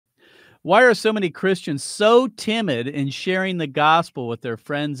Why are so many Christians so timid in sharing the gospel with their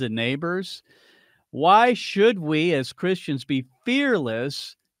friends and neighbors? Why should we as Christians be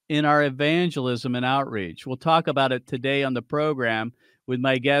fearless in our evangelism and outreach? We'll talk about it today on the program with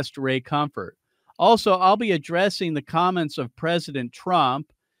my guest, Ray Comfort. Also, I'll be addressing the comments of President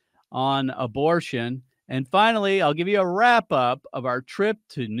Trump on abortion. And finally, I'll give you a wrap up of our trip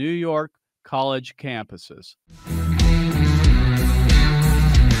to New York college campuses.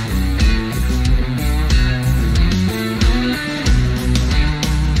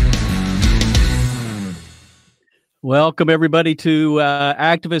 Welcome, everybody, to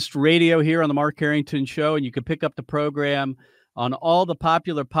Activist Radio here on the Mark Harrington Show. And you can pick up the program on all the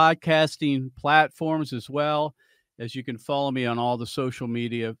popular podcasting platforms, as well as you can follow me on all the social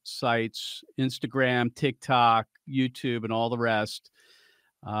media sites, Instagram, TikTok, YouTube, and all the rest.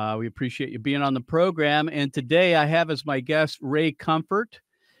 We appreciate you being on the program. And today I have as my guest Ray Comfort.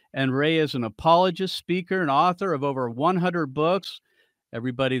 And Ray is an apologist, speaker, and author of over 100 books.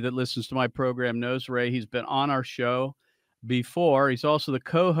 Everybody that listens to my program knows Ray. He's been on our show before. He's also the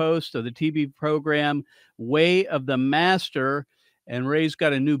co-host of the TV program Way of the Master. And Ray's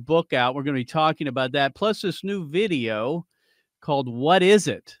got a new book out. We're going to be talking about that. Plus this new video called What Is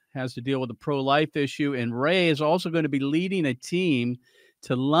It? Has to deal with the pro-life issue. And Ray is also going to be leading a team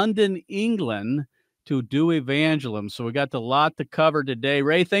to London, England to do evangelism. So we got a lot to cover today.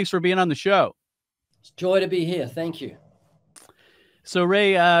 Ray, thanks for being on the show. It's a joy to be here. Thank you. So,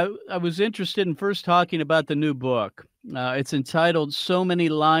 Ray, I was interested in first talking about the new book. It's entitled So Many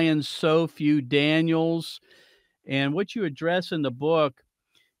Lions, So Few Daniels. And what you address in the book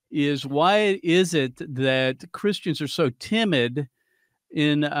is why is it that Christians are so timid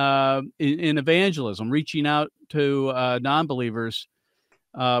in evangelism, reaching out to non-believers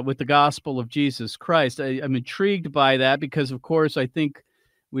with the gospel of Jesus Christ. I'm intrigued by that because, of course, I think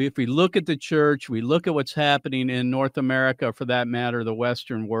if we look at the church, we look at what's happening in North America, for that matter, the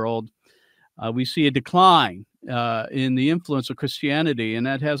Western world, we see a decline in the influence of Christianity. And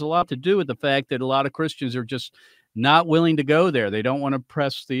that has a lot to do with the fact that a lot of Christians are just not willing to go there. They don't want to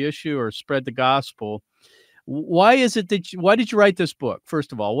press the issue or spread the gospel. Why is it that why did you write this book?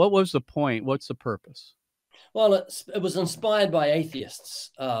 First of all, what was the point? What's the purpose? Well, it was inspired by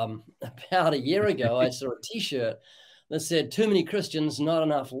atheists. About a year ago, I saw a T-shirt that said, "Too many Christians, not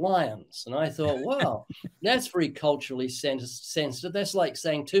enough lions." And I thought, wow, that's very culturally sensitive. That's like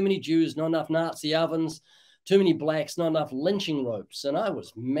saying too many Jews, not enough Nazi ovens, too many blacks, not enough lynching ropes. And I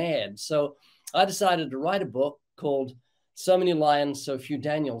was mad. So I decided to write a book called So Many Lions, So Few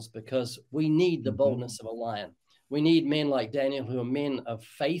Daniels, because we need the boldness of a lion. We need men like Daniel who are men of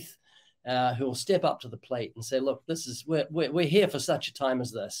faith, who will step up to the plate and say, look, we're here for such a time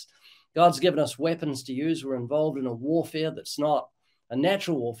as this. God's given us weapons to use. We're involved in a warfare that's not a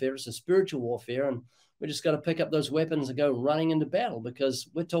natural warfare. It's a spiritual warfare. And we just got to pick up those weapons and go running into battle, because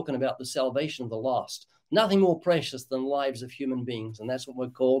we're talking about the salvation of the lost. Nothing more precious than lives of human beings. And that's what we're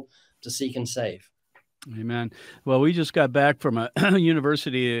called to seek and save. Amen. Well, we just got back from a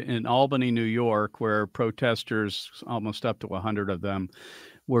university in Albany, New York, where protesters, almost up to 100 of them,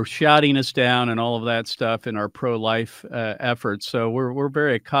 were shouting us down and all of that stuff in our pro-life efforts. So we're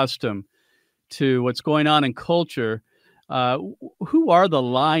very accustomed to what's going on in culture. Who are the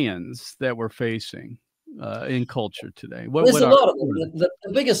lions that we're facing in culture today? There's a lot of them.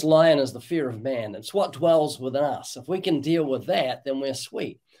 The biggest lion is the fear of man. It's what dwells within us. If we can deal with that, then we're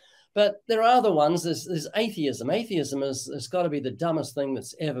sweet. But there are other ones. There's atheism. Atheism has got to be the dumbest thing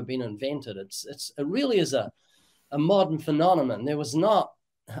that's ever been invented. It really is a modern phenomenon. There was not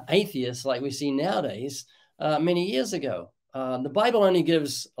atheists like we see nowadays many years ago. The Bible only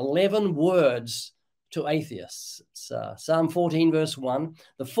gives 11 words to atheists. It's Psalm 14, verse 1.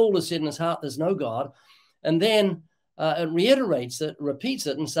 The fool has said in his heart, there's no God. And then it repeats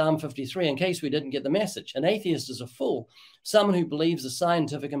it in Psalm 53, in case we didn't get the message. An atheist is a fool, someone who believes the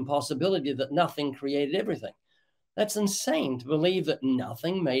scientific impossibility that nothing created everything. That's insane to believe that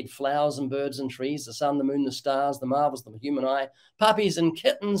nothing made flowers and birds and trees, the sun, the moon, the stars, the marvels of the human eye, puppies and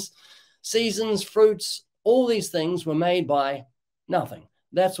kittens, seasons, fruits, all these things were made by nothing.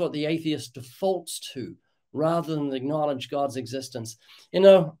 That's what the atheist defaults to, rather than acknowledge God's existence. You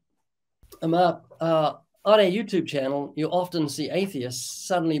know, on our YouTube channel, you often see atheists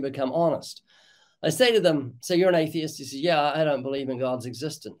suddenly become honest. I say to them, so you're an atheist? He says, yeah, I don't believe in God's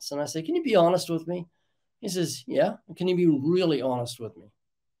existence. And I say, can you be honest with me? He says, yeah. Can you be really honest with me?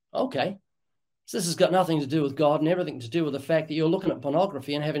 Okay. So this has got nothing to do with God and everything to do with the fact that you're looking at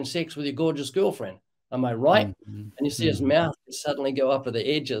pornography and having sex with your gorgeous girlfriend. Am I right? Mm-hmm. And you see his mouth suddenly go up at the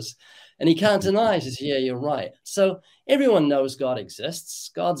edges, and he can't deny. He says, yeah, you're right. So everyone knows God exists.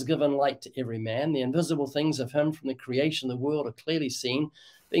 God's given light to every man. The invisible things of him from the creation of the world are clearly seen,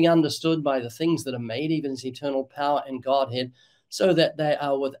 being understood by the things that are made, even his eternal power and Godhead, so that they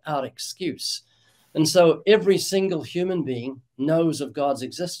are without excuse. And so every single human being knows of God's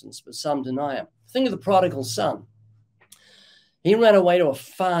existence, but some deny him. Think of the prodigal son. He ran away to a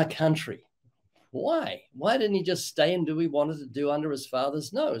far country. Why? Why didn't he just stay and do what he wanted to do under his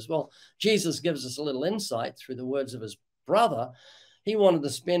father's nose? Well, Jesus gives us a little insight through the words of his brother. He wanted to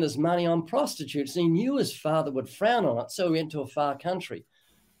spend his money on prostitutes, and he knew his father would frown on it, so he went to a far country.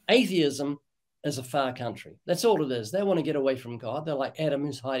 Atheism is a far country. That's all it is. They want to get away from God. They're like Adam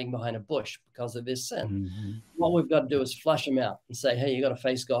who's hiding behind a bush because of their sin. Mm-hmm. What we've got to do is flush them out and say, hey, you got to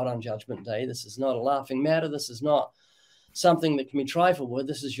face God on Judgment Day. This is not a laughing matter. This is not something that can be trifled with.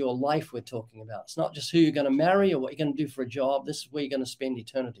 This is your life we're talking about. It's not just who you're going to marry or what you're going to do for a job. This is where you're going to spend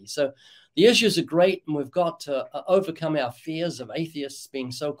eternity. So the issues are great, and we've got to overcome our fears of atheists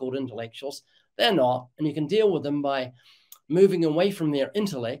being so-called intellectuals. They're not, and you can deal with them by moving away from their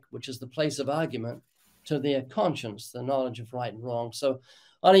intellect, which is the place of argument, to their conscience, the knowledge of right and wrong. So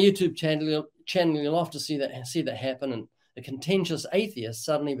on a YouTube channel you'll often see that happen, and a contentious atheist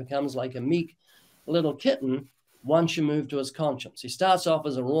suddenly becomes like a meek little kitten once you move to his conscience. He starts off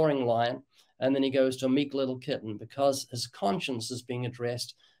as a roaring lion, and then he goes to a meek little kitten because his conscience is being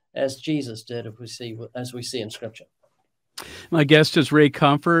addressed as Jesus did, as we see in Scripture. My guest is Ray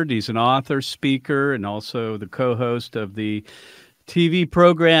Comfort. He's an author, speaker, and also the co-host of the TV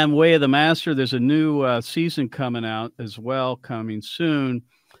program Way of the Master. There's a new season coming out as well, coming soon.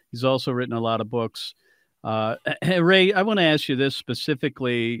 He's also written a lot of books. Ray, I want to ask you this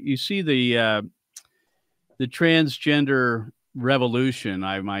specifically. You see the transgender revolution,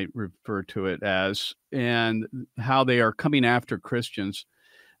 I might refer to it as, and how they are coming after Christians.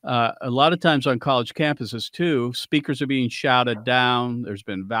 A lot of times on college campuses too, speakers are being shouted down. There's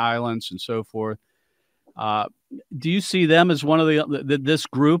been violence and so forth. Do you see them as one of this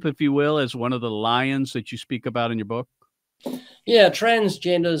group, if you will, as one of the lions that you speak about in your book? Yeah,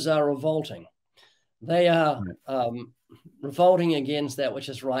 transgenders are revolting. They are revolting against that which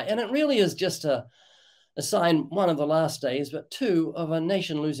is right. And it really is just a sign, one, of the last days, but two, of a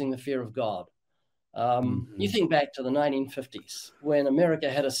nation losing the fear of God. You think back to the 1950s when America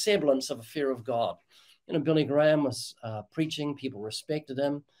had a semblance of a fear of God. You know, Billy Graham was preaching. People respected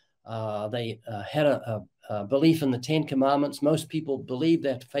him. They had a belief in the 10 Commandments. Most people believed they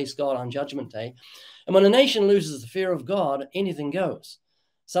have to face God on Judgment Day. And when a nation loses the fear of God, anything goes.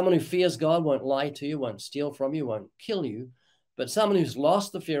 Someone who fears God won't lie to you, won't steal from you, won't kill you. But someone who's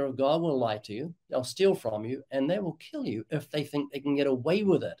lost the fear of God will lie to you. They'll steal from you, and they will kill you if they think they can get away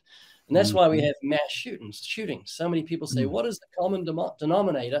with it. And that's why we have mass shootings. So many people say, what is the common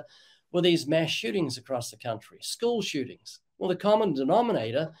denominator with these mass shootings across the country? School shootings. Well, the common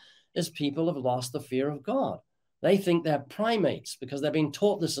denominator is people have lost the fear of God. They think they're primates because they've been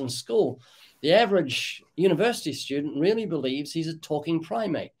taught this in school. The average university student really believes he's a talking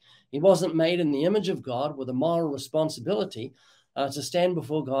primate. He wasn't made in the image of God with a moral responsibility to stand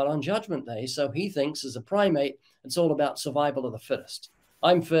before God on Judgment Day. So he thinks as a primate, it's all about survival of the fittest.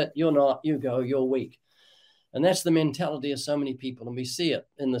 I'm fit, you're not, you go, you're weak. And that's the mentality of so many people. And we see it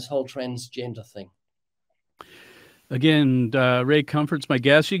in this whole transgender thing. Again, Ray Comfort's my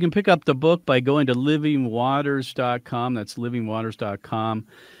guest. You can pick up the book by going to livingwaters.com. That's livingwaters.com.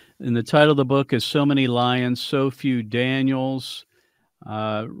 And the title of the book is So Many Lions, So Few Daniels.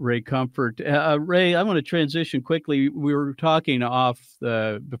 Ray Comfort. Ray, I want to transition quickly. We were talking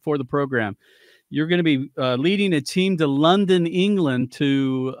before the program. You're going to be leading a team to London, England,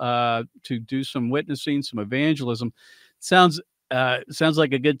 to do some witnessing, some evangelism. Sounds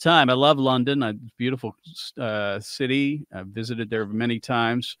like a good time. I love London. A beautiful city. I've visited there many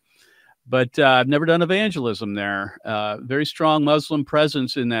times, but I've never done evangelism there. Very strong Muslim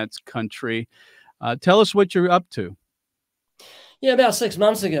presence in that country. Tell us what you're up to. Yeah, about 6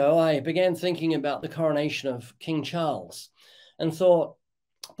 months ago, I began thinking about the coronation of King Charles and thought,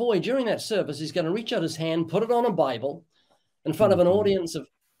 boy, during that service, he's going to reach out his hand, put it on a Bible in front of an audience of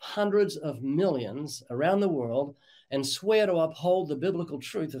hundreds of millions around the world and swear to uphold the biblical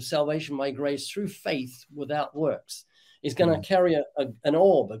truth of salvation by grace through faith without works. He's going to carry an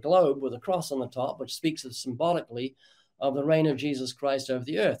orb, a globe with a cross on the top, which speaks symbolically of the reign of Jesus Christ over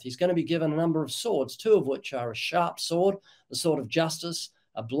the earth. He's going to be given a number of swords, two of which are a sharp sword, the sword of justice,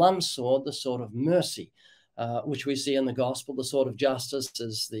 a blunt sword, the sword of mercy, which we see in the gospel. The sword of justice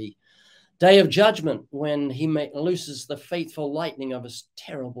is the Day of judgment, when he looses the faithful lightning of his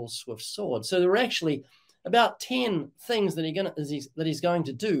terrible swift sword. So there are actually about 10 things that he's going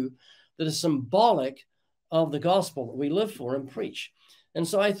to do that are symbolic of the gospel that we live for and preach. And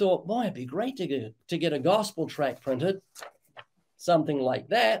so I thought, boy, it'd be great to get a gospel tract printed, something like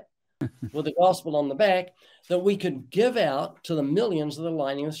that, with the gospel on the back, that we could give out to the millions that are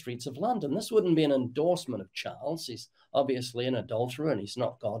lining the streets of London. This wouldn't be an endorsement of Charles. He's obviously an adulterer and he's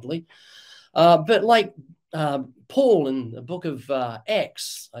not godly. But like Paul in the book of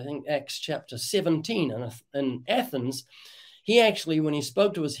Acts, I think Acts chapter 17 in Athens, he actually, when he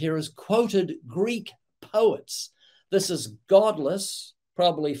spoke to his hearers, quoted Greek poets. This is godless,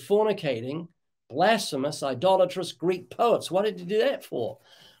 probably fornicating, blasphemous, idolatrous Greek poets. What did he do that for?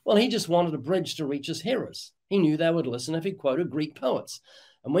 Well, he just wanted a bridge to reach his hearers. He knew they would listen if he quoted Greek poets.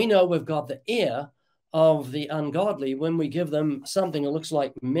 And we know we've got the ear of the ungodly when we give them something that looks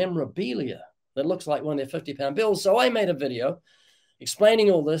like memorabilia, that looks like one of their 50-pound bills. So I made a video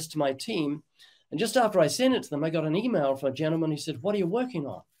explaining all this to my team. And just after I sent it to them, I got an email from a gentleman who said, "What are you working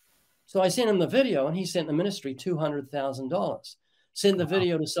on?" So I sent him the video, and he sent the ministry $200,000. Sent the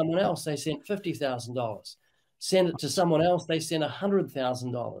video to someone else, they sent $50,000. Sent it to someone else, they sent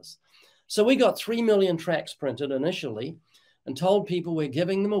 $100,000. So we got 3 million tracts printed initially and told people we're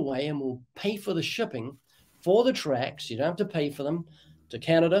giving them away and we'll pay for the shipping for the tracts. You don't have to pay for them, to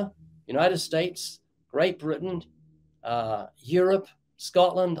Canada, United States, Great Britain, Europe,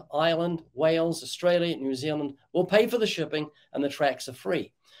 Scotland, Ireland, Wales, Australia, New Zealand. We'll pay for the shipping and the tracts are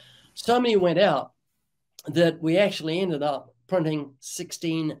free. So many went out that we actually ended up printing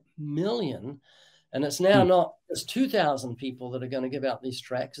 16 million. And it's now not just 2,000 people that are going to give out these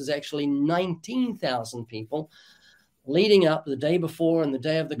tracts. It's actually 19,000 people leading up the day before and the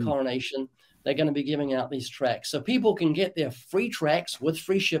day of the coronation. They're going to be giving out these tracts. So people can get their free tracts with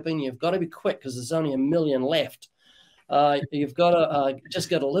free shipping. You've got to be quick because there's only 1 million left. You've got to just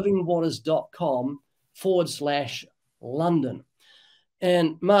go to livingwaters.com/London.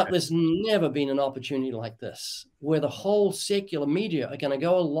 And Mark, there's never been an opportunity like this where the whole secular media are going to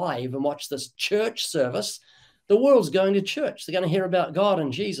go live and watch this church service. The world's going to church. They're going to hear about God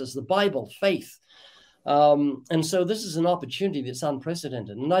and Jesus, the Bible, faith. And so this is an opportunity that's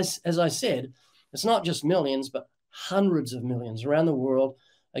unprecedented. And as I said, it's not just millions, but hundreds of millions around the world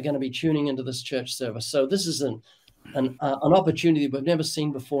are going to be tuning into this church service. So this is an opportunity we've never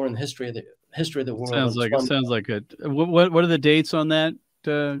seen before in the history of the world. Sounds like it. What are the dates on that?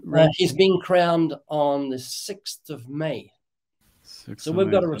 He's being crowned on the 6th of May. So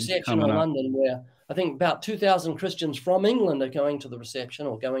we've got a reception in London where I think about 2,000 Christians from England are going to the reception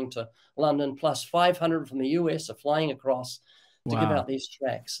or going to London, plus 500 from the US are flying across to give out these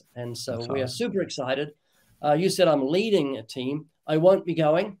tracts. And so we are super excited. You said I'm leading a team. I won't be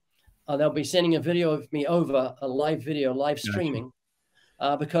going. They'll be sending a video of me over, a live streaming.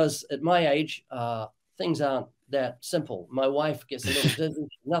 Because at my age, things aren't that simple. My wife gets a little dizzy,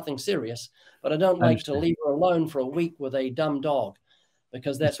 nothing serious, but I don't like to leave her alone for a week with a dumb dog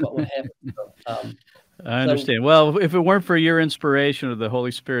because that's what would happen. I understand. Well, if it weren't for your inspiration or the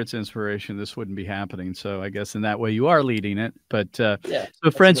Holy Spirit's inspiration, this wouldn't be happening. So I guess in that way you are leading it. But so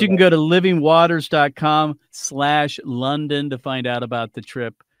friends, you can go to livingwaters.com/London to find out about the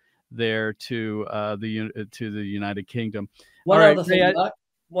trip there to the United Kingdom. One other thing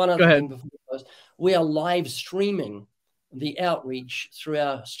before we close. We are live streaming the outreach through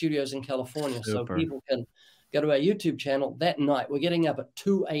our studios in California. So people can go to our YouTube channel that night. We're getting up at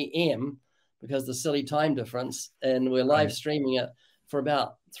 2 a.m. because of the silly time difference. And we're live streaming it for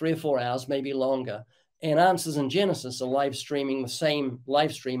about 3 or 4 hours, maybe longer. And Answers in Genesis are live streaming the same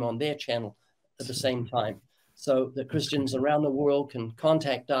live stream on their channel at the same time. So the Christians around the world can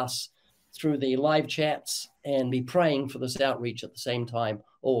contact us through the live chats and be praying for this outreach at the same time,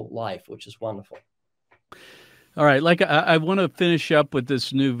 all live, which is wonderful. All right. Like I want to finish up with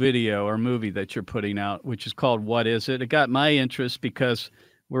this new video or movie that you're putting out, which is called What Is It? It got my interest because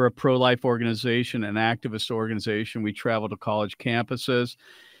we're a pro-life organization, an activist organization. We travel to college campuses.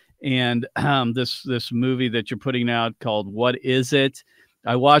 And this movie that you're putting out called What Is It?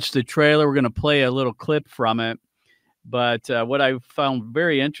 I watched the trailer. We're going to play a little clip from it. But what I found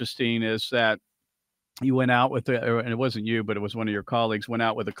very interesting is that you went out with, and it wasn't you, but it was one of your colleagues, went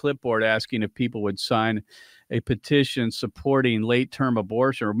out with a clipboard asking if people would sign a petition supporting late-term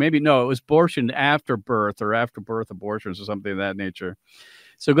abortion, or maybe, no, it was abortion after birth or after-birth abortions or something of that nature.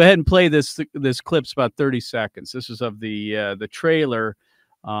 So go ahead and play this clip's about 30 seconds. This is of the trailer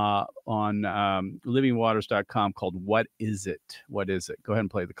on livingwaters.com called What Is It? What Is It? Go ahead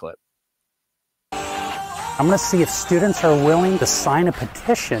and play the clip. I'm going to see if students are willing to sign a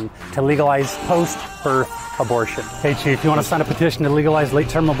petition to legalize post-birth abortion. Hey, Chief, you want to sign a petition to legalize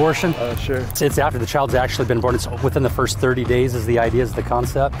late-term abortion? Sure. It's after the child's actually been born. It's within the first 30 days is the idea, is the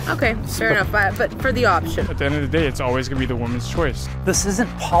concept. Okay, fair enough, but for the option. At the end of the day, it's always going to be the woman's choice. This isn't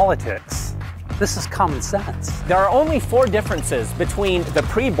politics. This is common sense. There are only 4 differences between the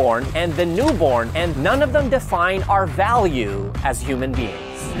preborn and the newborn, and none of them define our value as human beings.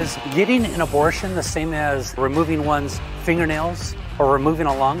 Is getting an abortion the same as removing one's fingernails or removing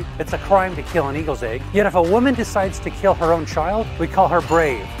a lung? It's a crime to kill an eagle's egg. Yet if a woman decides to kill her own child, we call her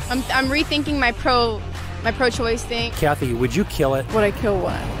brave. I'm rethinking my pro-choice thing. Kathy, would you kill it? Would I kill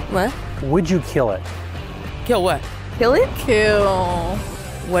what? What? Would you kill it? Kill what? Kill it? Kill.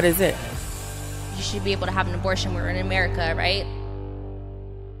 What is it? You should be able to have an abortion. We're in America, right?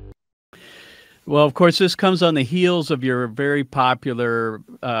 Well, of course, this comes on the heels of your very popular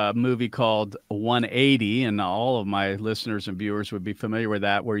movie called 180, and all of my listeners and viewers would be familiar with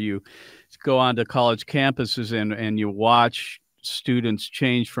that, where you go on to college campuses and you watch students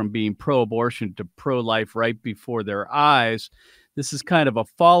change from being pro-abortion to pro-life right before their eyes. This is kind of a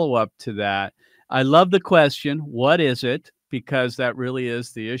follow-up to that. I love the question, what is it? Because that really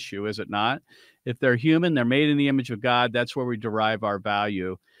is the issue, is it not? If they're human, they're made in the image of God. That's where we derive our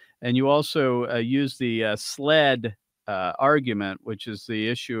value. And you also use the SLED argument, which is the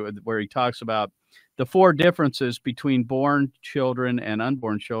issue where he talks about the 4 differences between born children and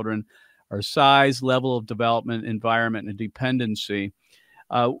unborn children are size, level of development, environment, and dependency.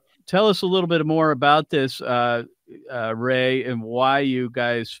 Tell us a little bit more about this, Ray, and why you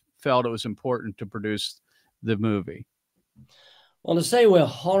guys felt it was important to produce the movie. Well, to say we're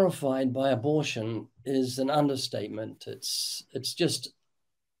horrified by abortion is an understatement. It's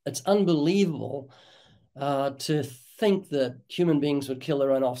unbelievable to think that human beings would kill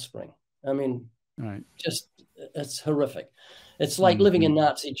their own offspring. I mean, right. It's horrific. It's like living in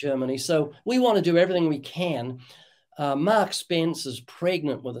Nazi Germany. So we want to do everything we can. Mark Spence is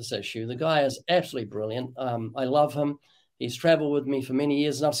pregnant with this issue. The guy is absolutely brilliant. I love him. He's traveled with me for many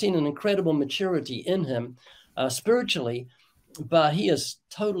years, and I've seen an incredible maturity in him spiritually. But he is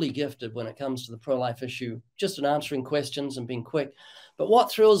totally gifted when it comes to the pro-life issue, just in answering questions and being quick. But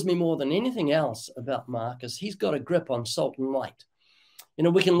what thrills me more than anything else about Mark is he's got a grip on salt and light. You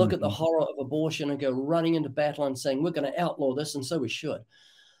know, we can look at the horror of abortion and go running into battle and saying, we're going to outlaw this, and so we should.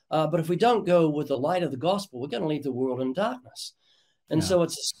 But if we don't go with the light of the gospel, we're going to leave the world in darkness. And so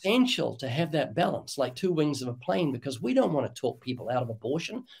it's essential to have that balance, like 2 wings of a plane, because we don't want to talk people out of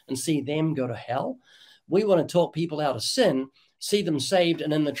abortion and see them go to hell. We want to talk people out of sin, see them saved,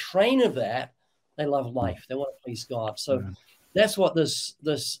 and in the train of that, they love life. They want to please God. So that's what this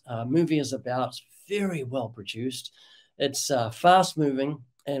movie is about. It's very well produced. It's fast moving,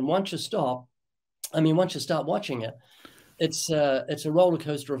 and once you start watching it, it's a roller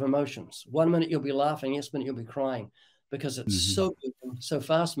coaster of emotions. 1 minute you'll be laughing, next minute you'll be crying, because it's so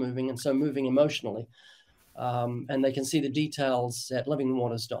fast moving and so moving emotionally. And they can see the details at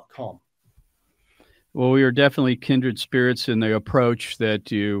livingwaters.com. Well, we are definitely kindred spirits in the approach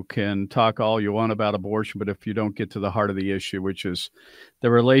that you can talk all you want about abortion, but if you don't get to the heart of the issue, which is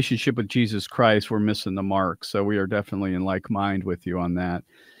the relationship with Jesus Christ, we're missing the mark. So we are definitely in like mind with you on that.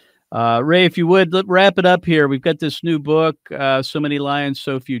 Ray, if you would, wrap it up here. We've got this new book, So Many Lions,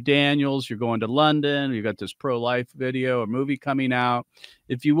 So Few Daniels. You're going to London. You've got this pro-life video, a movie coming out.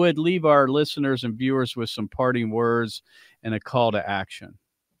 If you would, leave our listeners and viewers with some parting words and a call to action.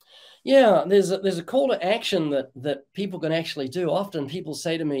 Yeah, there's a call to action that people can actually do. Often people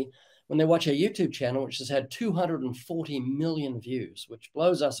say to me when they watch our YouTube channel, which has had 240 million views, which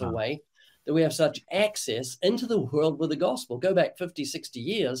blows us away, that we have such access into the world with the gospel. Go back 50, 60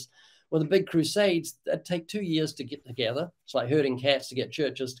 years with the big crusades, that'd take 2 years to get together. It's like herding cats to get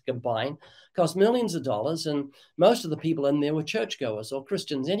churches to combine. Cost millions of dollars, and most of the people in there were churchgoers or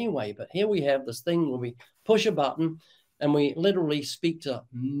Christians anyway. But here we have this thing where we push a button and we literally speak to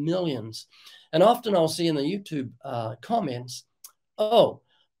millions. And often I'll see in the YouTube comments, oh,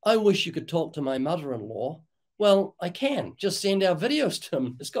 I wish you could talk to my mother-in-law. Well, I can. Just send our videos to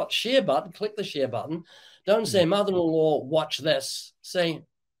them. It's got share button. Click the share button. Don't say, mother-in-law, watch this. Say,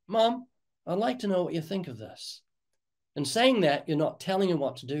 Mom, I'd like to know what you think of this. And saying that, you're not telling her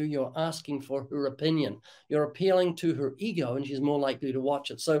what to do. You're asking for her opinion. You're appealing to her ego, and she's more likely to watch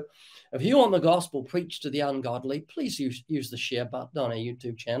it. So if you want the gospel preached to the ungodly, please use the share button on our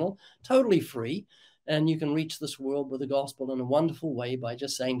YouTube channel. Totally free. And you can reach this world with the gospel in a wonderful way by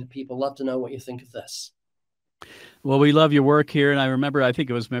just saying to people, love to know what you think of this. Well, we love your work here. And I remember, I think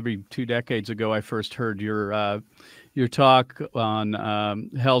it was maybe 2 decades ago, I first heard your your talk on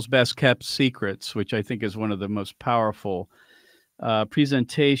Hell's Best Kept Secrets, which I think is one of the most powerful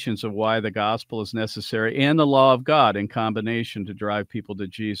presentations of why the gospel is necessary and the law of God in combination to drive people to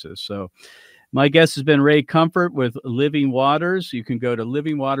Jesus. So my guest has been Ray Comfort with Living Waters. You can go to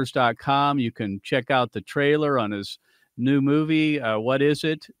livingwaters.com. You can check out the trailer on his new movie, What Is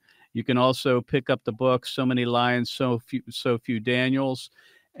It? You can also pick up the book, So Many Lions, So Few Daniels.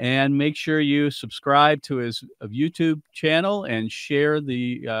 And make sure you subscribe to his YouTube channel and share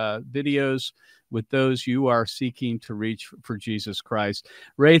the videos with those you are seeking to reach for Jesus Christ.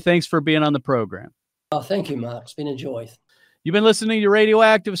 Ray, thanks for being on the program. Oh, thank you, Mark. It's been a joy. You've been listening to Radio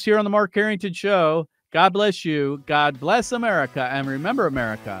Activists here on the Mark Harrington Show. God bless you. God bless America. And remember,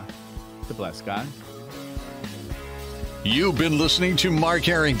 America, to bless God. You've been listening to Mark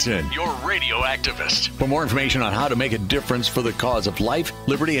Harrington, your radio activist. For more information on how to make a difference for the cause of life,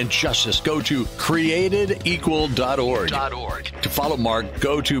 liberty, and justice, go to createdequal.org. To follow Mark,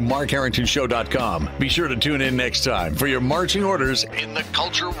 go to markharringtonshow.com. Be sure to tune in next time for your marching orders in the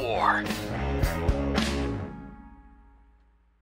culture war.